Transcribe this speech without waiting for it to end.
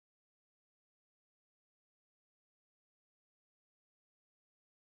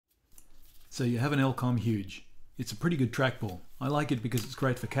So you have an Elecom HUGE. It's a pretty good trackball. I like it because it's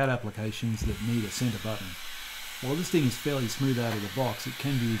great for CAD applications that need a center button. While this thing is fairly smooth out of the box, it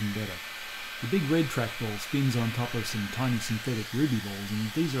can be even better. The big red trackball spins on top of some tiny synthetic ruby balls, and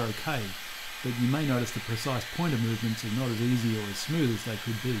these are okay, but you may notice the precise pointer movements are not as easy or as smooth as they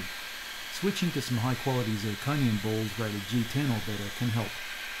could be. Switching to some high quality zirconium balls rated G10 or better can help.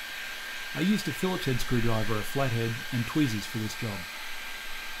 I used a Phillips head screwdriver, a flathead and tweezers for this job.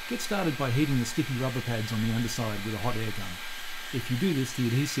 Get started by heating the sticky rubber pads on the underside with a hot air gun. If you do this, the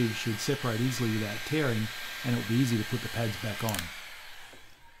adhesive should separate easily without tearing, and it will be easy to put the pads back on.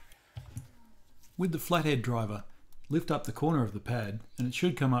 With the flathead driver, lift up the corner of the pad and it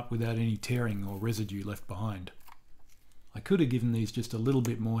should come up without any tearing or residue left behind. I could have given these just a little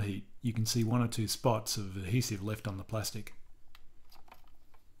bit more heat. You can see one or two spots of adhesive left on the plastic.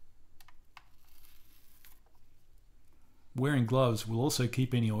 Wearing gloves will also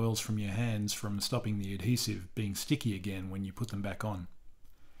keep any oils from your hands from stopping the adhesive being sticky again when you put them back on.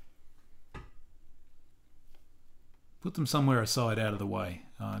 Put them somewhere aside out of the way.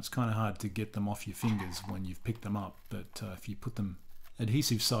 It's kind of hard to get them off your fingers when you've picked them up, but if you put them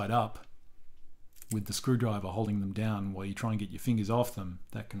adhesive side up with the screwdriver holding them down while you try and get your fingers off them,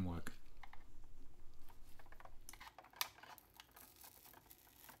 that can work.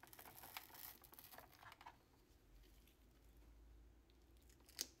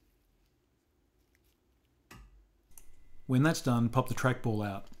 When that's done, pop the trackball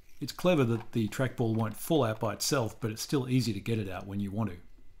out. It's clever that the trackball won't fall out by itself, but it's still easy to get it out when you want to.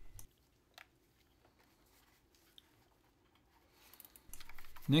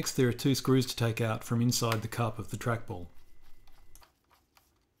 Next, there are two screws to take out from inside the cup of the trackball.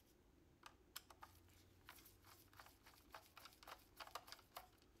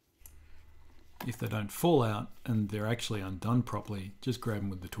 If they don't fall out and they're actually undone properly, just grab them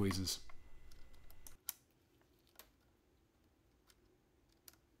with the tweezers.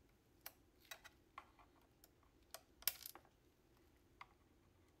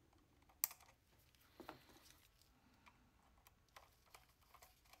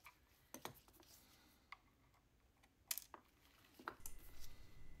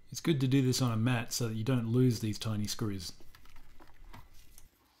 It's good to do this on a mat so that you don't lose these tiny screws.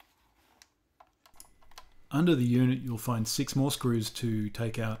 Under the unit you'll find 6 more screws to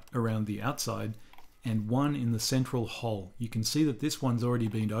take out around the outside and one in the central hole. You can see that this one's already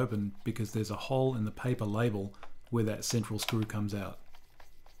been opened because there's a hole in the paper label where that central screw comes out.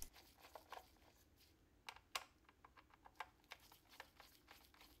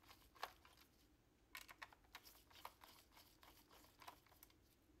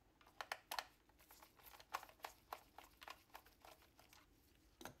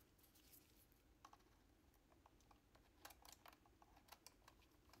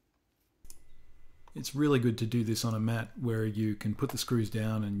 It's really good to do this on a mat where you can put the screws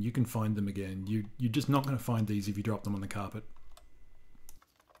down and you can find them again. You're just not going to find these if you drop them on the carpet.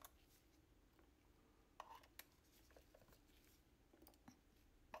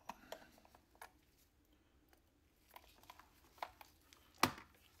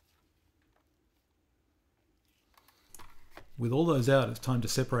 With all those out, it's time to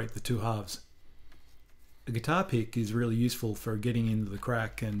separate the two halves. A guitar pick is really useful for getting into the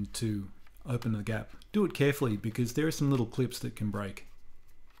crack and to open the gap. Do it carefully because there are some little clips that can break.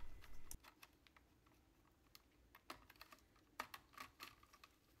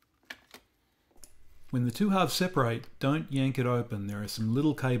 When the two halves separate, don't yank it open. There are some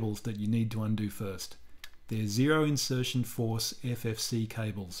little cables that you need to undo first. They're zero insertion force FFC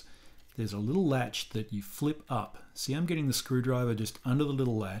cables. There's a little latch that you flip up. See, I'm getting the screwdriver just under the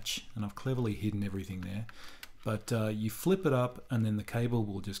little latch and I've cleverly hidden everything there. But you flip it up and then the cable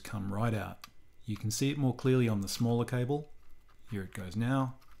will just come right out. You can see it more clearly on the smaller cable. Here it goes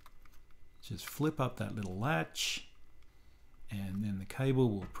now. Just flip up that little latch and then the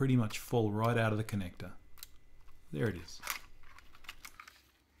cable will pretty much fall right out of the connector. There it is.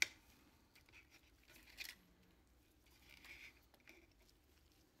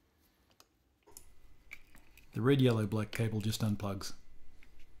 The red, yellow, black cable just unplugs.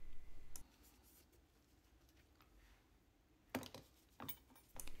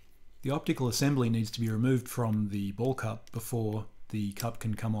 The optical assembly needs to be removed from the ball cup before the cup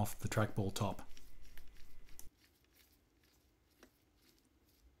can come off the trackball top.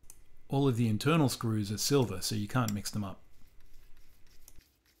 All of the internal screws are silver, so you can't mix them up.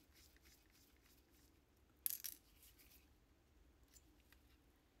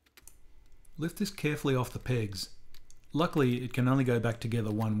 Lift this carefully off the pegs. Luckily, it can only go back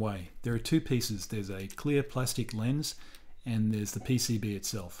together one way. There are two pieces. There's a clear plastic lens and there's the PCB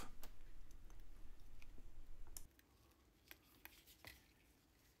itself.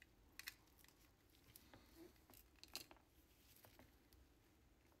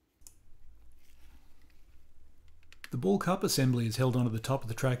 The ball cup assembly is held onto the top of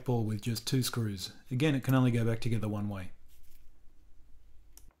the trackball with just 2 screws. Again, it can only go back together one way.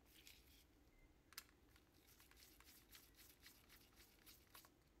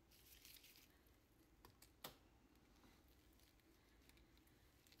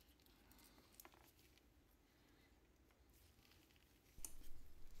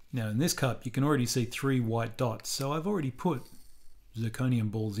 Now in this cup you can already see 3 white dots, so I've already put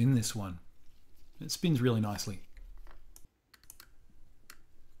zirconium balls in this one. It spins really nicely.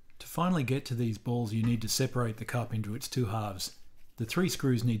 To finally get to these balls you need to separate the cup into its 2 halves. The 3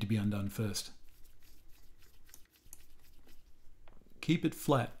 screws need to be undone first. Keep it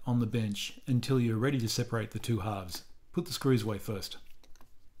flat on the bench until you're ready to separate the 2 halves. Put the screws away first.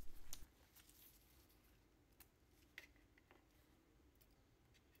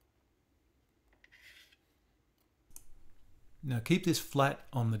 Now keep this flat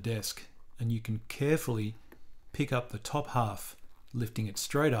on the desk and you can carefully pick up the top half, lifting it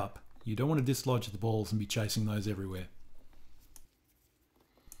straight up. You don't want to dislodge the balls and be chasing those everywhere.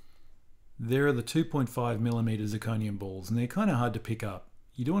 There are the 2.5mm zirconium balls and they're kind of hard to pick up.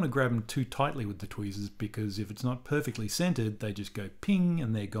 You don't want to grab them too tightly with the tweezers because if it's not perfectly centered they just go ping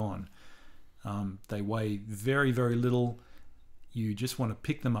and they're gone. They weigh very, very little. You just want to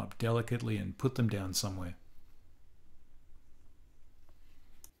pick them up delicately and put them down somewhere.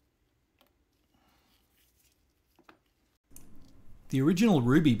 The original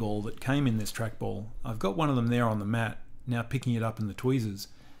ruby ball that came in this trackball, I've got one of them there on the mat, now picking it up in the tweezers.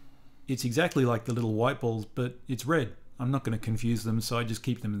 It's exactly like the little white balls, but it's red. I'm not going to confuse them, so I just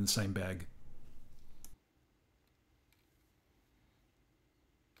keep them in the same bag.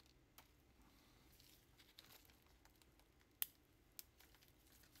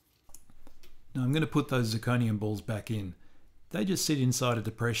 Now I'm going to put those zirconium balls back in. They just sit inside a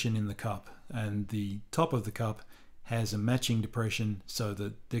depression in the cup, and the top of the cup has a matching depression so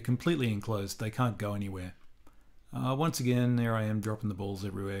that they're completely enclosed. They can't go anywhere. Once again, there I am dropping the balls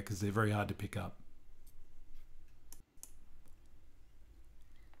everywhere because they're very hard to pick up.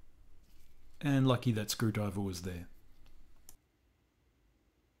 And lucky that screwdriver was there.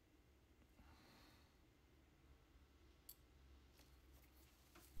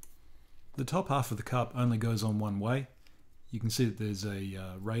 The top half of the cup only goes on one way. You can see that there's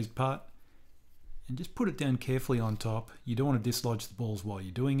a raised part. And just put it down carefully on top. You don't want to dislodge the balls while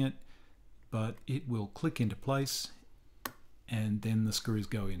you're doing it, but it will click into place and then the screws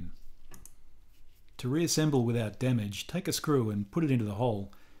go in. To reassemble without damage, take a screw and put it into the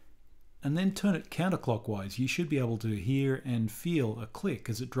hole and then turn it counterclockwise. You should be able to hear and feel a click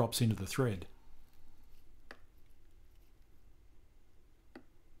as it drops into the thread.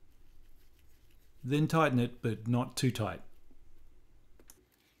 Then tighten it, but not too tight.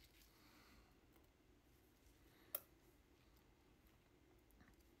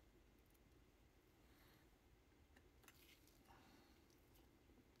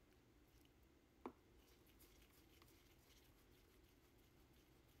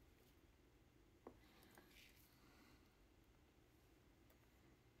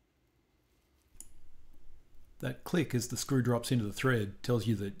 That click as the screw drops into the thread tells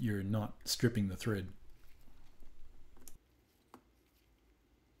you that you're not stripping the thread.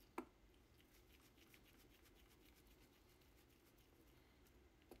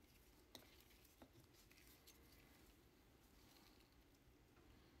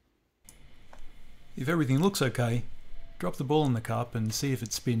 If everything looks okay, drop the ball in the cup and see if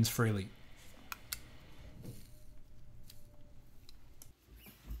it spins freely.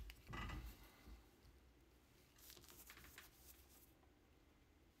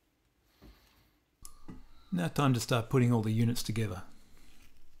 Now time to start putting all the units together.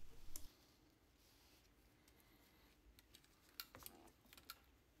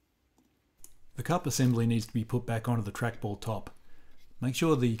 The cup assembly needs to be put back onto the trackball top. Make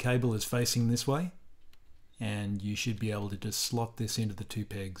sure the cable is facing this way, and you should be able to just slot this into the 2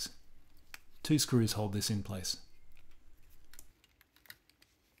 pegs. 2 screws hold this in place.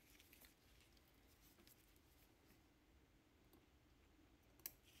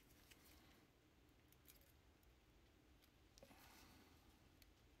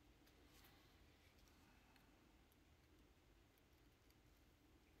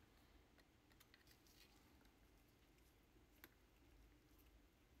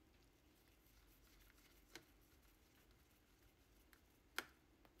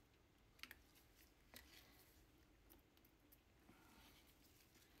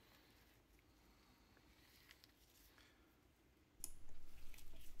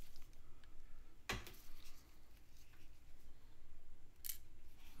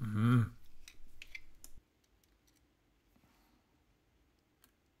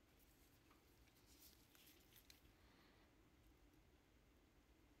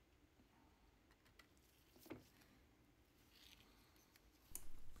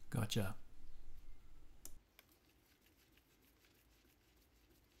 Gotcha.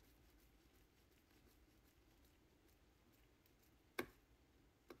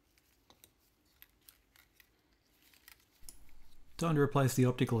 Time to replace the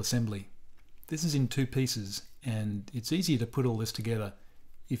optical assembly. This is in two pieces, and it's easier to put all this together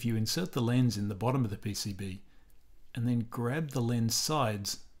if you insert the lens in the bottom of the PCB and then grab the lens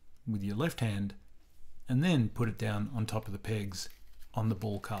sides with your left hand and then put it down on top of the pegs on the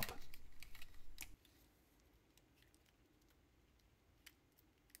ball cup.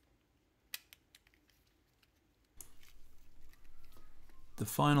 The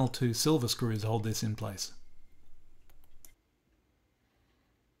final two silver screws hold this in place.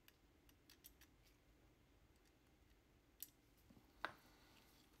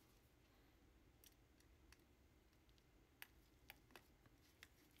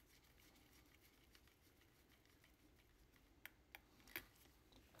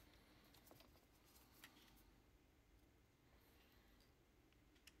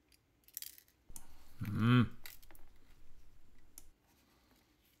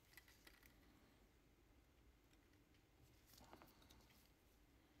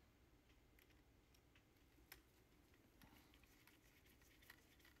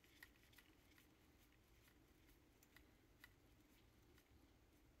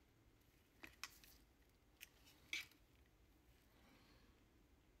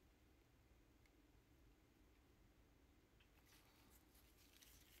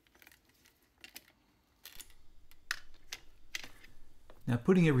 Now,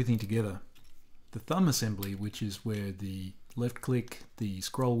 putting everything together, the thumb assembly, which is where the left click, the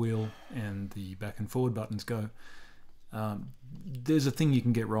scroll wheel and the back and forward buttons go, there's a thing you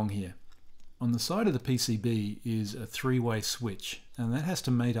can get wrong here. On the side of the PCB is a three-way switch, and that has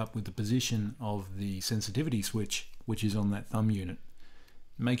to mate up with the position of the sensitivity switch, which is on that thumb unit.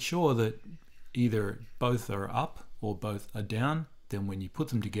 Make sure that either both are up or both are down, then when you put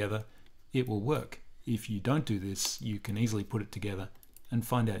them together it will work. If you don't do this, you can easily put it together and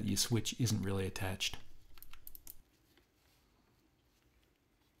find out your switch isn't really attached.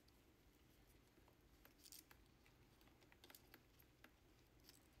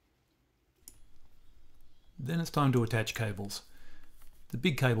 Then it's time to attach cables. The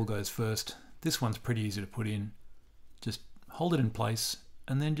big cable goes first. This one's pretty easy to put in. Just hold it in place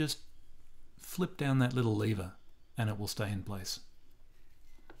and then just flip down that little lever and it will stay in place.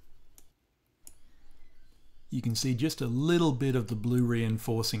 You can see just a little bit of the blue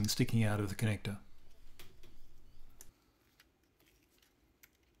reinforcing sticking out of the connector.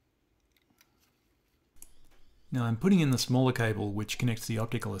 Now I'm putting in the smaller cable which connects the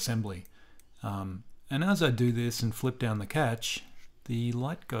optical assembly. And as I do this and flip down the catch, the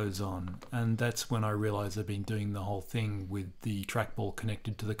light goes on, and that's when I realize I've been doing the whole thing with the trackball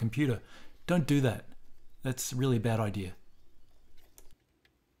connected to the computer. Don't do that. That's a really bad idea.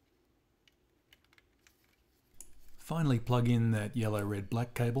 Finally, plug in that yellow, red,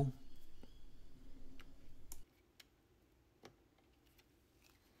 black cable.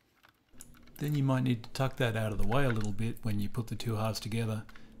 Then you might need to tuck that out of the way a little bit when you put the two halves together.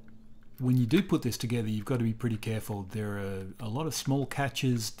 When you do put this together, you've got to be pretty careful. There are a lot of small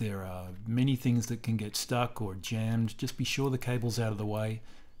catches, there are many things that can get stuck or jammed. Just be sure the cable's out of the way.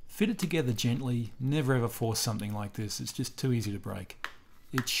 Fit it together gently. Never ever force something like this. It's just too easy to break.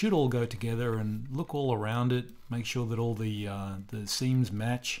 It should all go together, and look all around it. Make sure that all the seams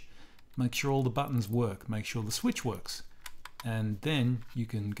match. Make sure all the buttons work. Make sure the switch works. And then you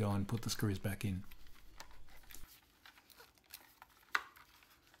can go and put the screws back in.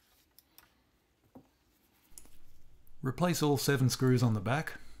 Replace all 7 screws on the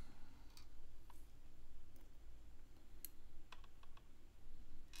back.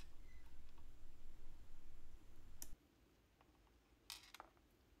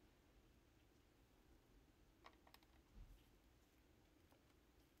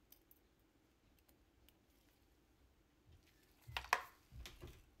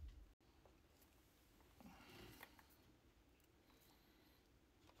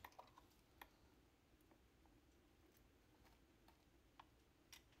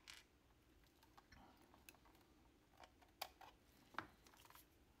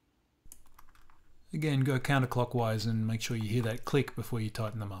 Again, go counterclockwise and make sure you hear that click before you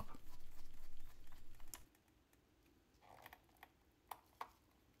tighten them up.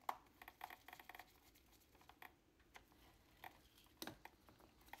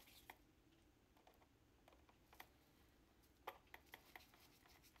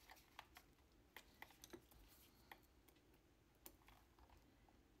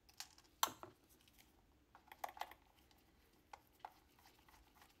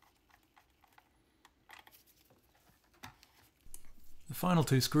 The final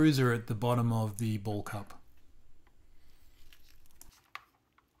two screws are at the bottom of the ball cup.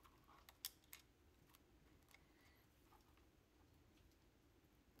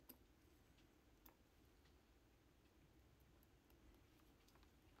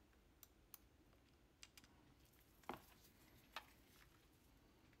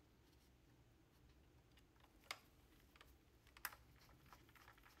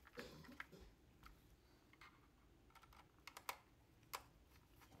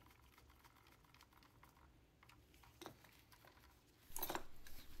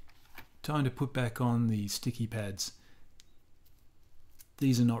 Time to put back on the sticky pads.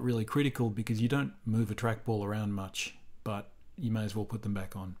 These are not really critical because you don't move a trackball around much, but you may as well put them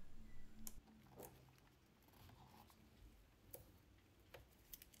back on.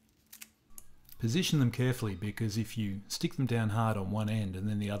 Position them carefully, because if you stick them down hard on one end and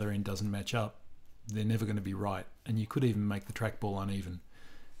then the other end doesn't match up, they're never going to be right, and you could even make the trackball uneven.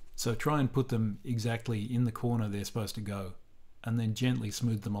 So try and put them exactly in the corner they're supposed to go, and then gently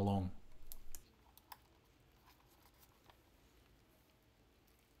smooth them along.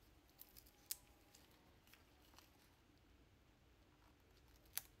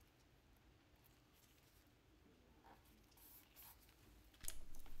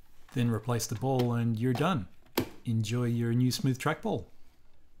 Then replace the ball and you're done. Enjoy your new smooth trackball.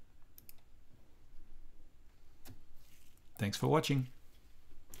 Thanks for watching.